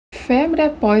Febre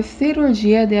após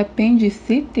cirurgia de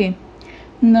apendicite?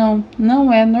 Não,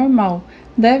 não é normal.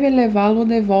 Deve levá-lo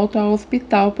de volta ao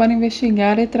hospital para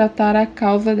investigar e tratar a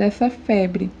causa dessa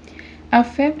febre. A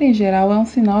febre em geral é um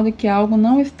sinal de que algo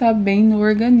não está bem no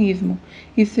organismo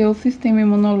e seu sistema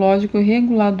imunológico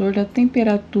regulador da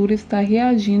temperatura está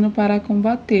reagindo para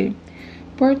combater.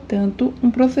 Portanto,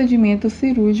 um procedimento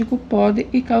cirúrgico pode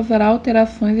e causará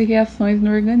alterações e reações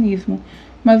no organismo,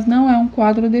 mas não é um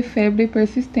quadro de febre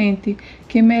persistente,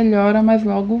 que melhora mas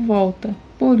logo volta.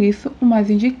 Por isso, o mais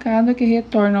indicado é que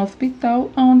retorne ao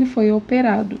hospital onde foi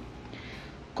operado.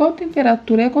 Qual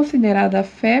temperatura é considerada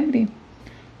febre?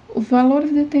 Os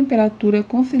valores de temperatura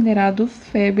considerados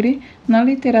febre na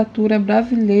literatura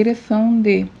brasileira são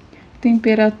de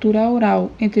temperatura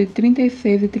oral entre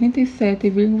 36 e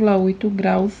 37,8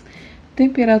 graus,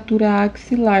 temperatura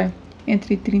axilar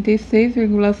entre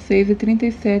 36,6 e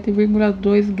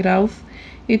 37,2 graus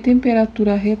e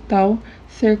temperatura retal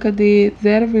cerca de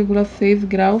 0,6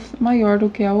 graus maior do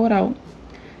que a oral.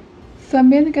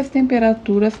 Sabendo que as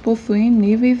temperaturas possuem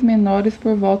níveis menores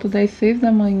por volta das 6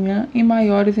 da manhã e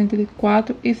maiores entre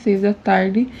 4 e 6 da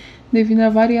tarde, devido à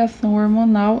variação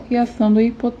hormonal e ação do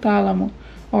hipotálamo,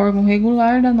 órgão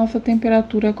regular da nossa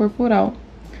temperatura corporal.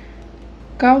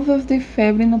 Causas de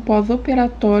febre no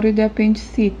pós-operatório de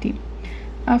apendicite.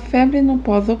 A febre no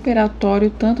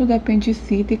pós-operatório, tanto de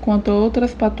apendicite quanto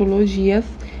outras patologias,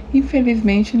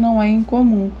 infelizmente não é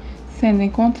incomum, sendo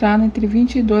encontrada entre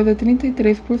 22 a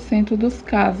 33% dos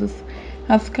casos.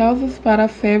 As causas para a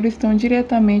febre estão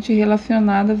diretamente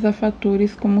relacionadas a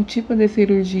fatores como o tipo de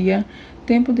cirurgia,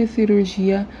 tempo de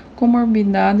cirurgia,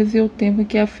 comorbidades e o tempo em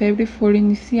que a febre for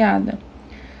iniciada.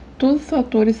 Todos os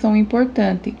fatores são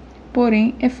importantes,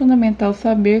 porém é fundamental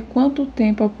saber quanto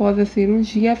tempo após a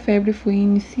cirurgia a febre foi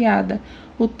iniciada.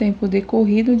 O tempo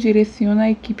decorrido direciona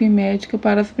a equipe médica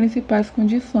para as principais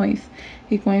condições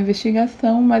e, com a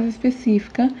investigação mais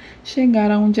específica,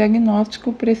 chegar a um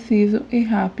diagnóstico preciso e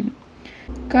rápido.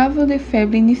 Caso de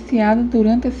febre iniciada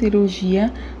durante a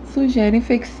cirurgia, sugere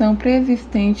infecção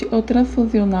pré-existente ou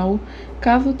transfusional,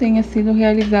 caso tenha sido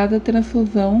realizada a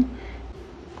transfusão.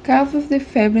 Casos de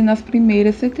febre nas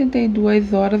primeiras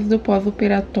 72 horas do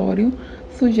pós-operatório,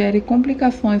 sugere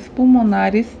complicações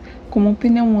pulmonares, como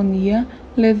pneumonia,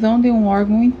 lesão de um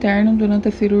órgão interno durante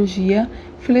a cirurgia,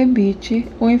 flebite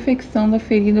ou infecção da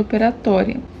ferida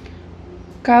operatória.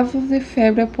 Casos de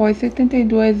febre após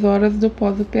 72 horas do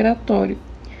pós-operatório.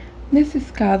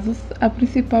 Nesses casos, a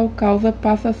principal causa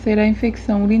passa a ser a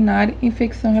infecção urinária,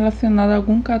 infecção relacionada a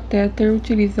algum catéter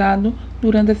utilizado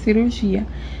durante a cirurgia,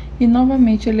 e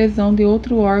novamente a lesão de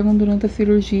outro órgão durante a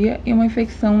cirurgia e uma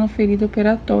infecção na ferida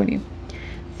operatória.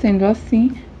 Sendo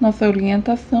assim, nossa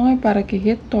orientação é para que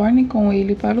retorne com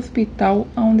ele para o hospital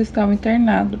onde estava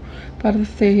internado, para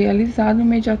ser realizado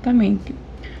imediatamente.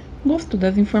 Gostou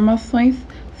das informações?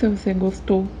 Se você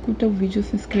gostou, curta o vídeo,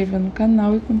 se inscreva no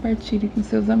canal e compartilhe com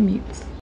seus amigos.